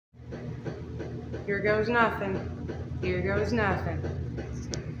Here goes nothing. Here goes nothing.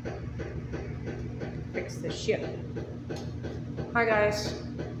 Fix this shit. Hi guys.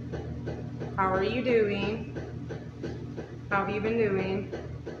 How are you doing? How have you been doing?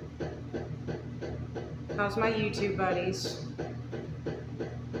 How's my YouTube buddies?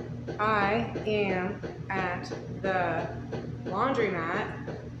 I am at the laundromat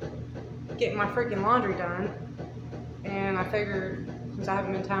getting my freaking laundry done, and I figured since I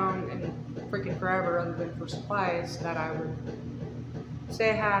haven't been in town in freaking forever other than for supplies that I would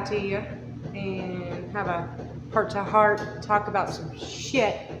say hi to you and have a heart-to-heart talk about some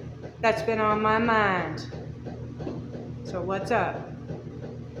shit that's been on my mind. So what's up?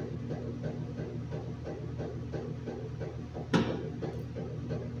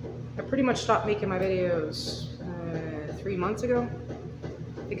 I pretty much stopped making my videos 3 months ago.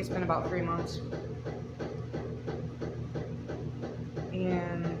 I think it's been about 3 months.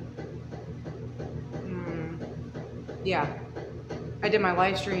 And yeah, I did my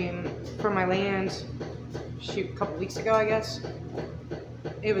live stream from my land shoot a couple weeks ago, I guess.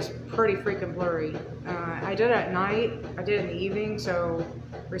 It was pretty freaking blurry. I did it at night. I did it in the evening, so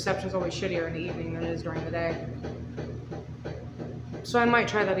reception's always shittier in the evening than it is during the day. So I might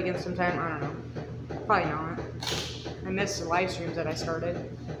try that again sometime. I don't know. Probably not. I missed the live streams that I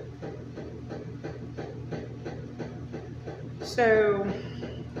started. So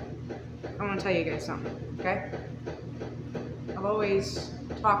I want to tell you guys something, okay? I've always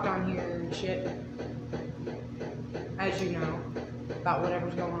talked on here and shit, as you know, about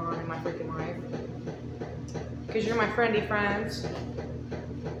whatever's going on in my freaking life. Because you're my friendy friends.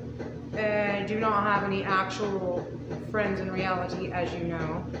 And I do not have any actual friends in reality, as you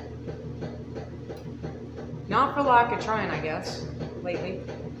know. Not for lack of trying, I guess, lately.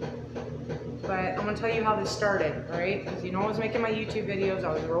 But I'm going to tell you how this started, right? Because you know I was making my YouTube videos,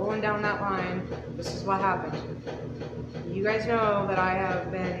 I was rolling down that line. This is what happened. You guys know that I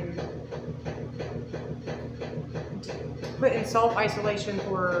have been put in self-isolation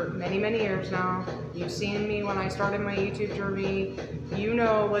for many, many years now. You've seen me when I started my YouTube journey. You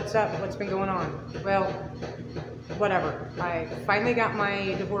know what's up, what's been going on. Well, whatever. I finally got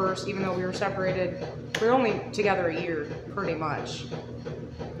my divorce, even though we were separated. We were only together a year, pretty much.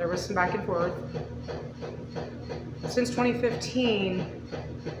 There was some back and forth. Since 2015,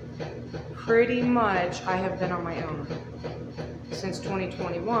 pretty much I have been on my own. Since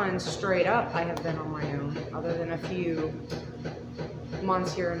 2021, straight up, I have been on my own, other than a few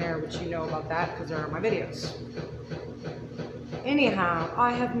months here and there, which you know about that because they're on my videos. Anyhow,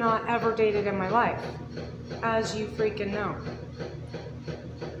 I have not ever dated in my life, as you freaking know.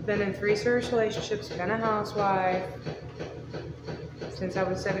 Been in 3 serious relationships, been a housewife since I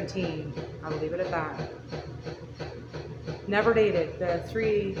was 17. I'll leave it at that. Never dated. The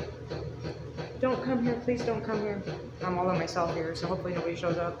 3, don't come here, please don't come here. I'm all by myself here, so hopefully nobody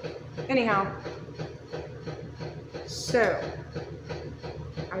shows up. Anyhow, so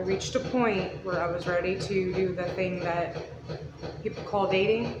I reached a point where I was ready to do the thing that people call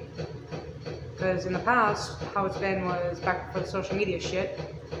dating. Because in the past, how it's been was back before the social media shit.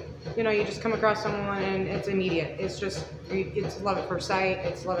 You know, you just come across someone and it's immediate. It's just, it's love at first sight,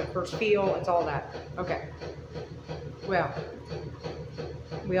 it's love at first feel, it's all that. Okay. Well,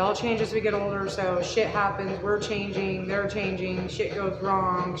 we all change as we get older, so shit happens, we're changing, they're changing, shit goes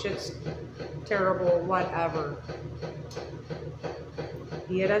wrong, shit's terrible, whatever.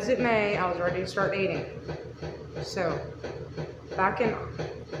 Be it as it may, I was ready to start dating. So, back in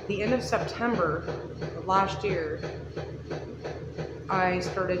the end of September of last year, I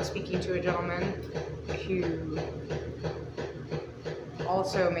started speaking to a gentleman who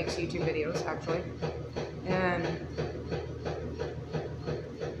also makes YouTube videos, actually. And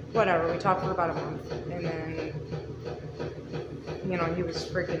whatever, we talked for about a month, and then, you know, he was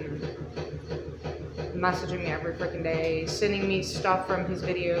freaking messaging me every freaking day, sending me stuff from his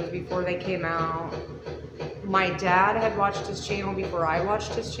videos before they came out. My dad had watched his channel before I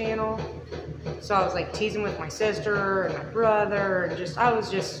watched his channel, so I was like teasing with my sister and my brother, and just, I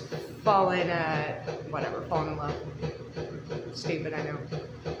was just falling in love. Stupid, I know.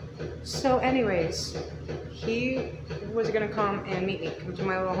 So anyways, he was gonna come and meet me, come to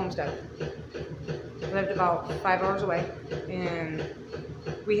my little homestead. I lived about 5 hours away, and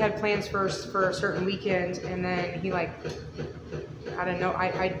we had plans first for a certain weekend, and then he, like, I don't know,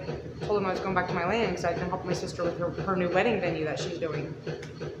 I told him I was going back to my land because I can help my sister with her new wedding venue that she's doing.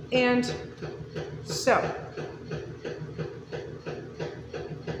 And so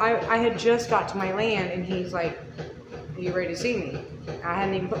I had just got to my land, and he's like, are you ready to see me? I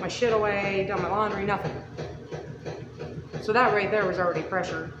hadn't even put my shit away, done my laundry, nothing. So that right there was already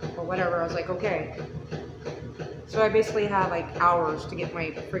pressure, but whatever. I was like, okay. So I basically had like hours to get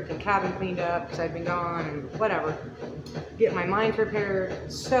my freaking cabin cleaned up because I'd been gone and whatever. Get my mind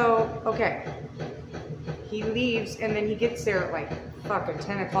prepared. So, okay. He leaves and then he gets there at like fucking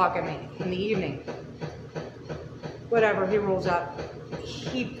 10 o'clock in the evening. Whatever, he rolls up.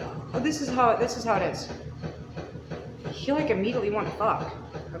 This is how it is. He like immediately wanted to fuck.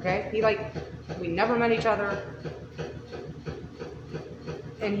 Okay? We never met each other.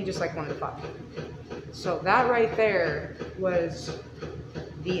 And he just like wanted to fuck. So that right there was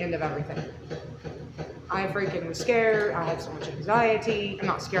the end of everything. I freaking was scared. I had so much anxiety. I'm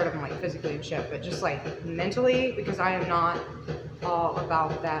not scared of him like physically and shit, but just like mentally, because I am not all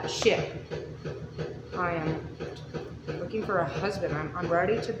about that shit. I am looking for a husband. I'm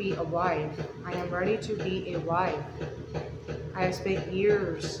ready to be a wife. I am ready to be a wife. I have spent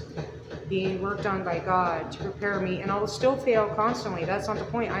years being worked on by God to prepare me, and I will still fail constantly. That's not the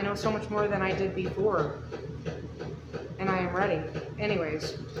point. I know so much more than I did before, and I am ready.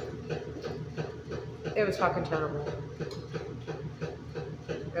 Anyways, it was fucking terrible.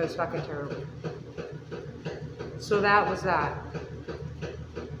 It was fucking terrible. So that was that.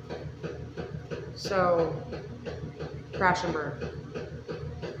 So, crash and burn.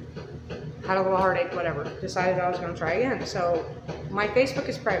 Had a little heartache, whatever. Decided I was going to try again. So, my Facebook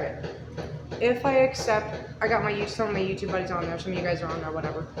is private. If I accept, I got some of my YouTube buddies on there, some of you guys are on there,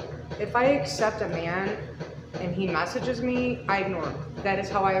 whatever. If I accept a man and he messages me, I ignore him. That is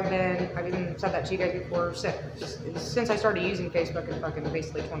how I have been. I've even said that to you guys before, since I started using Facebook in fucking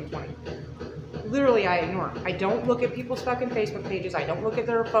basically 2020. Literally, I ignore them. I don't look at people's fucking Facebook pages. I don't look at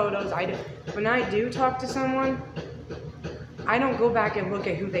their photos. When I do talk to someone, I don't go back and look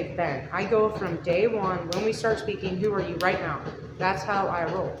at who they've been. I go from day one, when we start speaking, who are you right now? That's how I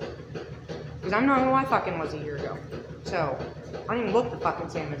roll. Because I'm not who I fucking was a year ago. So, I don't even look the fucking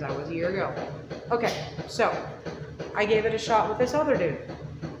same as I was a year ago. Okay, so, I gave it a shot with this other dude.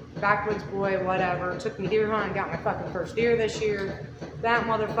 Backwoods boy, whatever. Took me deer hunting, got my fucking first deer this year. That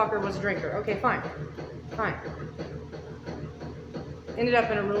motherfucker was a drinker. Okay, fine. Fine. Ended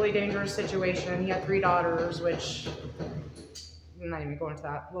up in a really dangerous situation. He had 3 daughters, which, I'm not even going into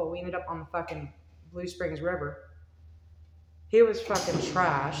that. Well, we ended up on the fucking Blue Springs River. He was fucking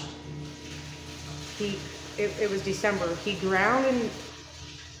trashed. It was December. He grounded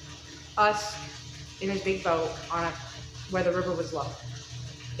us in his big boat where the river was low.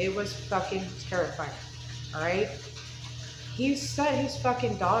 It was fucking terrifying. Alright? He set his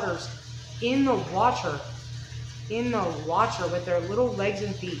fucking daughters in the water with their little legs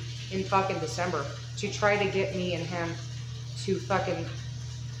and feet in fucking December to try to get me and him to fucking,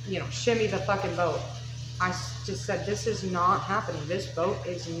 shimmy the fucking boat. I just said, this is not happening. This boat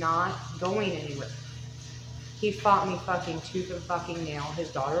is not going anywhere. He fought me fucking tooth and fucking nail.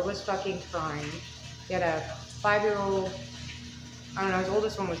 His daughter was fucking crying. He had a 5-year-old, I don't know, his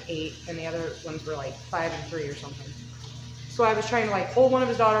oldest one was 8, and the other ones were like 5 and 3 or something. So I was trying to hold one of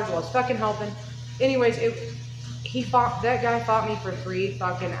his daughters while I was fucking helping. Anyways, that guy fought me for 3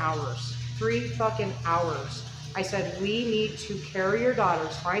 fucking hours. 3 fucking hours. I said, we need to carry your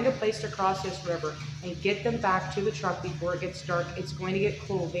daughters, find a place to cross this river, and get them back to the truck before it gets dark. It's going to get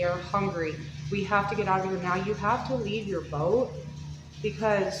cold. They are hungry. We have to get out of here now. You have to leave your boat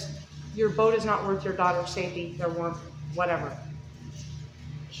because your boat is not worth your daughter's safety, their warmth, whatever.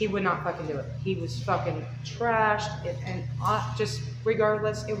 He would not fucking do it. He was fucking trashed, and just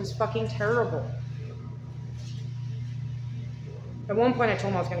regardless, it was fucking terrible. At one point, I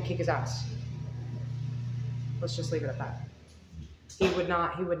told him I was going to kick his ass. Let's just leave it at that. He would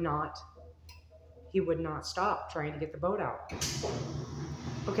not stop trying to get the boat out.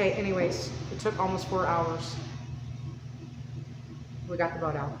 Okay, anyways, it took almost 4 hours. We got the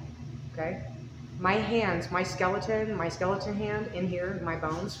boat out, okay? My hands, my skeleton hand in here, my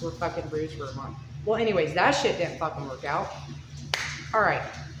bones were fucking bruised for a month. Well, anyways, that shit didn't fucking work out. All right.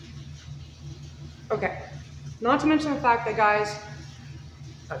 Okay. Not to mention the fact that, guys,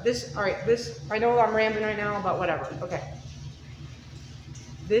 I know I'm rambling right now, but whatever. Okay.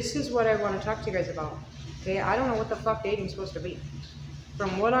 This is what I want to talk to you guys about. Okay, I don't know what the fuck dating's supposed to be.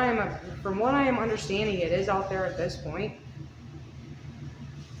 From what I am understanding, it is out there at this point,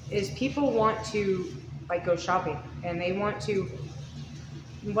 is people want to go shopping and they want to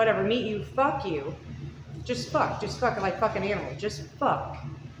meet you, fuck you, just fuck like fucking animal, just fuck,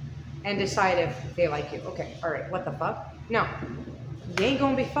 and decide if they like you. Okay, all right, what the fuck? No, you ain't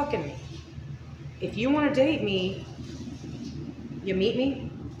gonna be fucking me. If you want to date me, you meet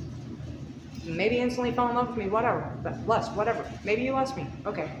me, maybe instantly fall in love with me, whatever, but lust, whatever, maybe you lust me,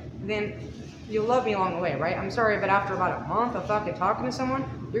 okay, then you'll love me along the way, right? I'm sorry, but after about a month of fucking talking to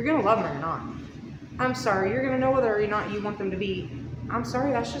someone, you're gonna love them or not. I'm sorry, you're gonna know whether or not you want them to be. I'm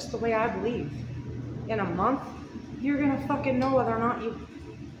sorry, that's just the way I believe. In a month, you're gonna fucking know whether or not you.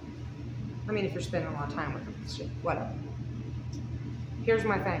 I mean, if you're spending a lot of time with them, shit, whatever. Here's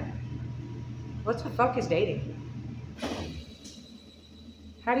my thing. What the fuck is dating?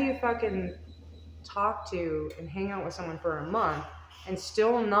 How do you fucking talk to and hang out with someone for a month and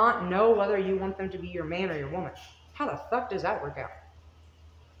still not know whether you want them to be your man or your woman? How the fuck does that work out?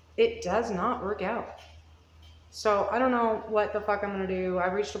 It does not work out. So I don't know what the fuck I'm gonna do.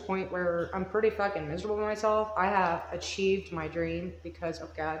 I've reached a point where I'm pretty fucking miserable with myself. I have achieved my dream because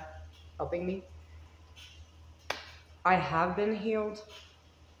of God helping me. I have been healed.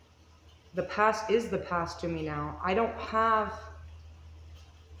 The past is the past to me now. I don't have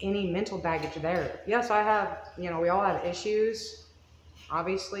any mental baggage there. Yes, I have, we all have issues,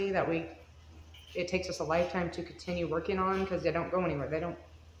 obviously, that it takes us a lifetime to continue working on because they don't go anywhere.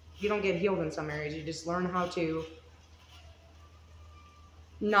 You don't get healed in some areas. You just learn how to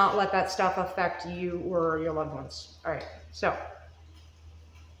not let that stuff affect you or your loved ones. All right, so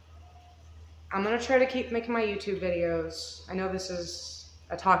I'm going to try to keep making my YouTube videos. I know this is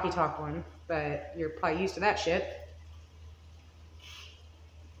a talky talk one, but you're probably used to that shit.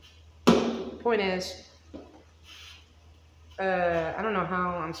 Point is, I don't know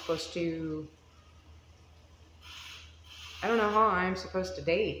how I'm supposed to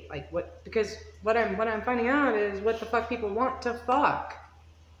date. Like because what I'm finding out is what the fuck people want to fuck.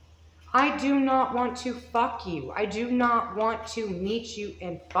 I do not want to fuck you. I do not want to meet you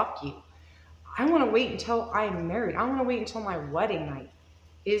and fuck you. I want to wait until I'm married. I want to wait until my wedding night.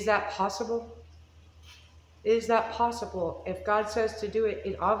 Is that possible? Is that possible? If God says to do it,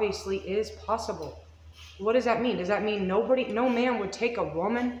 it obviously is possible. What does that mean? Does that mean no man would take a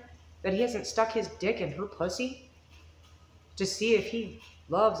woman that he hasn't stuck his dick in her pussy to see if he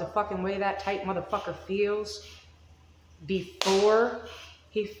loves the fucking way that tight motherfucker feels before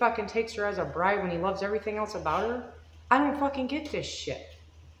he fucking takes her as a bride when he loves everything else about her? I don't fucking get this shit.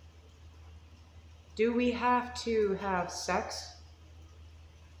 Do we have to have sex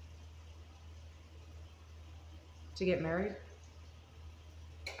to get married?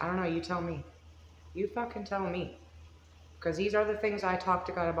 I don't know, you tell me. You fucking tell me. Because these are the things I talk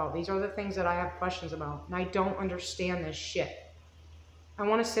to God about. These are the things that I have questions about. And I don't understand this shit. I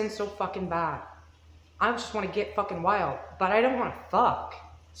want to sin so fucking bad. I just want to get fucking wild. But I don't want to fuck.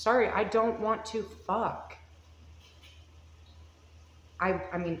 Sorry, I don't want to fuck.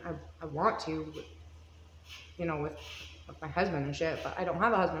 I mean, I want to, with my husband and shit. But I don't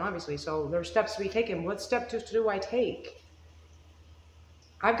have a husband, obviously. So there's steps to be taken. What step do I take?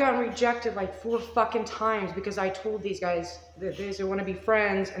 I've gotten rejected like 4 fucking times because I told these guys that they want to be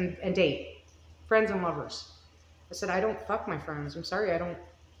friends and date. Friends and lovers. I said, I don't fuck my friends. I'm sorry, I don't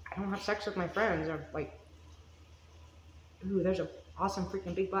have sex with my friends. Or like, ooh, there's an awesome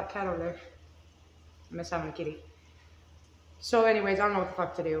freaking big black cat over there. I miss having a kitty. So anyways, I don't know what the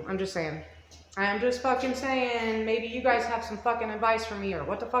fuck to do. I'm just saying. I'm just fucking saying, maybe you guys have some fucking advice for me or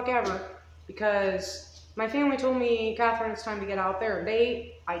what the fuck ever. Because my family told me, Catherine, it's time to get out there and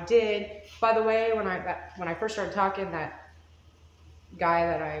date. I did. By the way, when I first started talking, that guy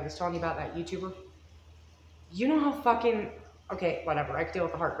that I was telling you about, that YouTuber, you know how fucking, okay, whatever, I could deal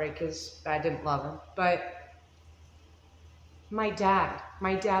with the heartbreak because I didn't love him, but my dad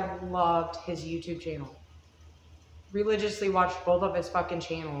loved his YouTube channel. Religiously watched both of his fucking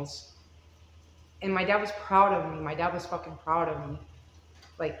channels. And my dad was proud of me. My dad was fucking proud of me.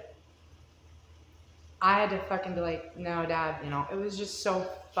 Like, I had to fucking be like, no, Dad, it was just so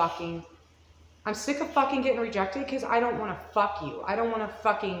fucking, I'm sick of fucking getting rejected because I don't want to fuck you. I don't want to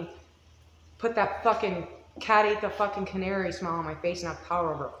fucking put that fucking cat ate the fucking canary smile on my face and have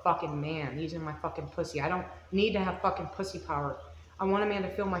power over a fucking man using my fucking pussy. I don't need to have fucking pussy power. I want a man to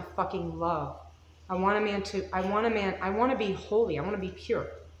feel my fucking love. I want to be holy. I want to be pure.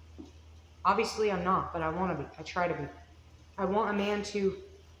 Obviously I'm not, but I want to be. I try to be. I want a man to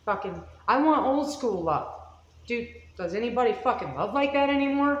I want old school love. Dude, does anybody fucking love like that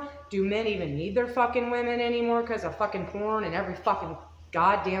anymore? Do men even need their fucking women anymore because of fucking porn and every fucking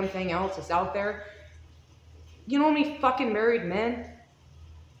goddamn thing else that's out there? You know how many fucking married men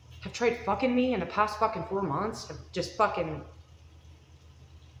have tried fucking me in the past fucking 4 months? Have just fucking...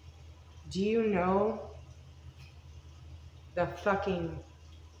 Do you know the fucking...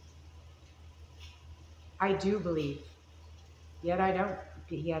 I do believe. Yet I don't.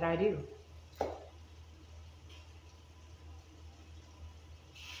 Yet I do.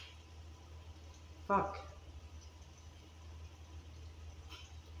 Fuck.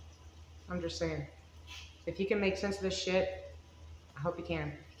 I'm just saying. If you can make sense of this shit, I hope you can.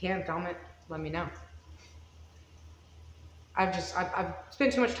 If you can't, comment, let me know. I've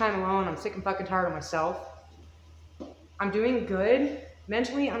spent too much time alone. I'm sick and fucking tired of myself. I'm doing good.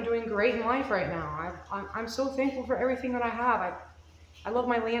 Mentally, I'm doing great in life right now. I'm so thankful for everything that I have. I love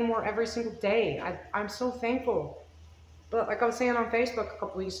my land more every single day. I'm so thankful. But like I was saying on Facebook a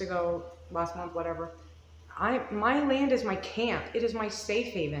couple weeks ago, last month, whatever, my land is my camp. It is my safe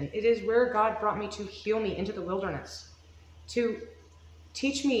haven. It is where God brought me to heal me into the wilderness, to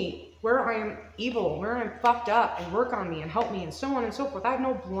teach me where I am evil, where I'm fucked up, and work on me and help me and so on and so forth. I have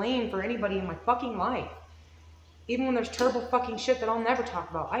no blame for anybody in my fucking life. Even when there's terrible fucking shit that I'll never talk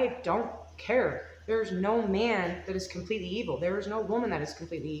about, I don't care. There's no man that is completely evil. There is no woman that is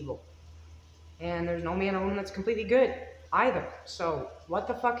completely evil. And there's no man or woman that's completely good either. So, what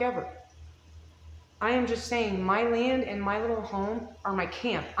the fuck ever. I am just saying, my land and my little home are my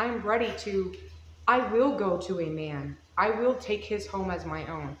camp. I'm ready to, I will go to a man. I will take his home as my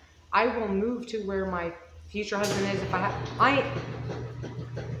own. I will move to where my future husband is if I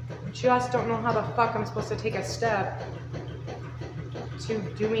just don't know how the fuck I'm supposed to take a step to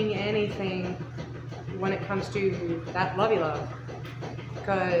doing anything when it comes to that lovey love.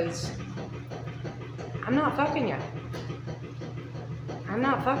 Because I'm not fucking yet. I'm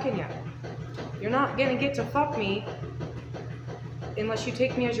not fucking yet. You're not gonna get to fuck me unless you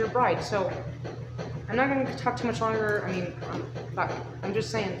take me as your bride. So I'm not gonna talk too much longer. I mean, I'm just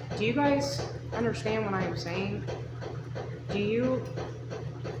saying, do you guys understand what I am saying?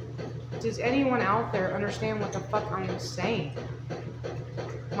 Does anyone out there understand what the fuck I am saying?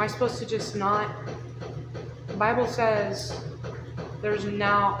 Am I supposed to just not? The Bible says there's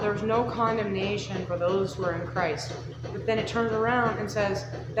no condemnation for those who are in Christ. But then it turns around and says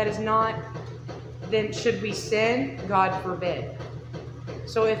that is not, then should we sin? God forbid.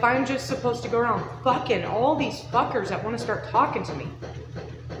 So if I'm just supposed to go around fucking all these fuckers that want to start talking to me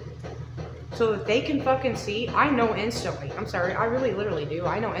so that they can fucking see, I know instantly. I'm sorry, I really literally do.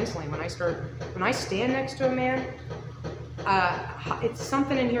 I know instantly when I stand next to a man, it's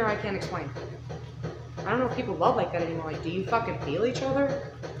something in here I can't explain. I don't know if people love like that anymore. Like, do you fucking feel each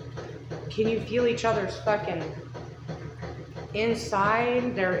other? Can you feel each other's fucking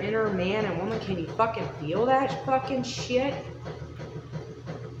inside, their inner man and woman? Can you fucking feel that fucking shit?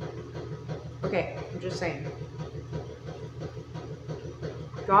 Okay, I'm just saying.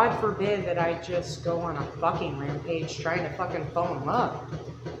 God forbid that I just go on a fucking rampage trying to fucking fall in love.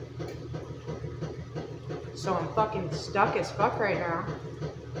 So I'm fucking stuck as fuck right now.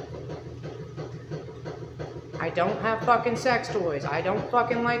 I don't have fucking sex toys. I don't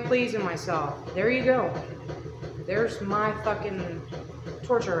fucking like pleasing myself. There you go. There's my fucking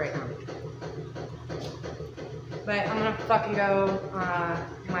torture right now. But I'm gonna fucking go.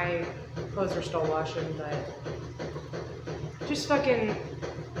 My clothes are still washing, but just fucking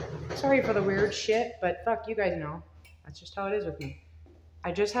sorry for the weird shit, but fuck, you guys know. That's just how it is with me.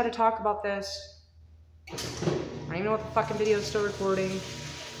 I just had to talk about this. I don't even know what the fucking video is still recording.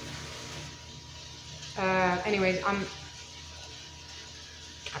 Anyways, I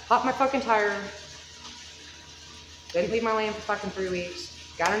popped my fucking tire. Didn't leave my land for fucking 3 weeks.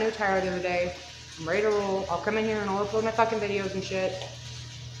 Got a new tire the other day. I'm ready to roll. I'll come in here and I'll upload my fucking videos and shit.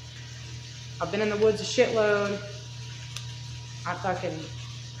 I've been in the woods a shitload. I fucking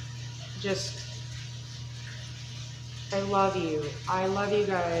just, I love you. I love you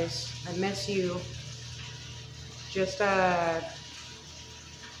guys. I miss you. Just, can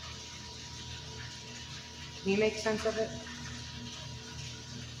you make sense of it?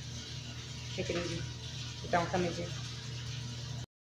 Take it easy. Don't come easy.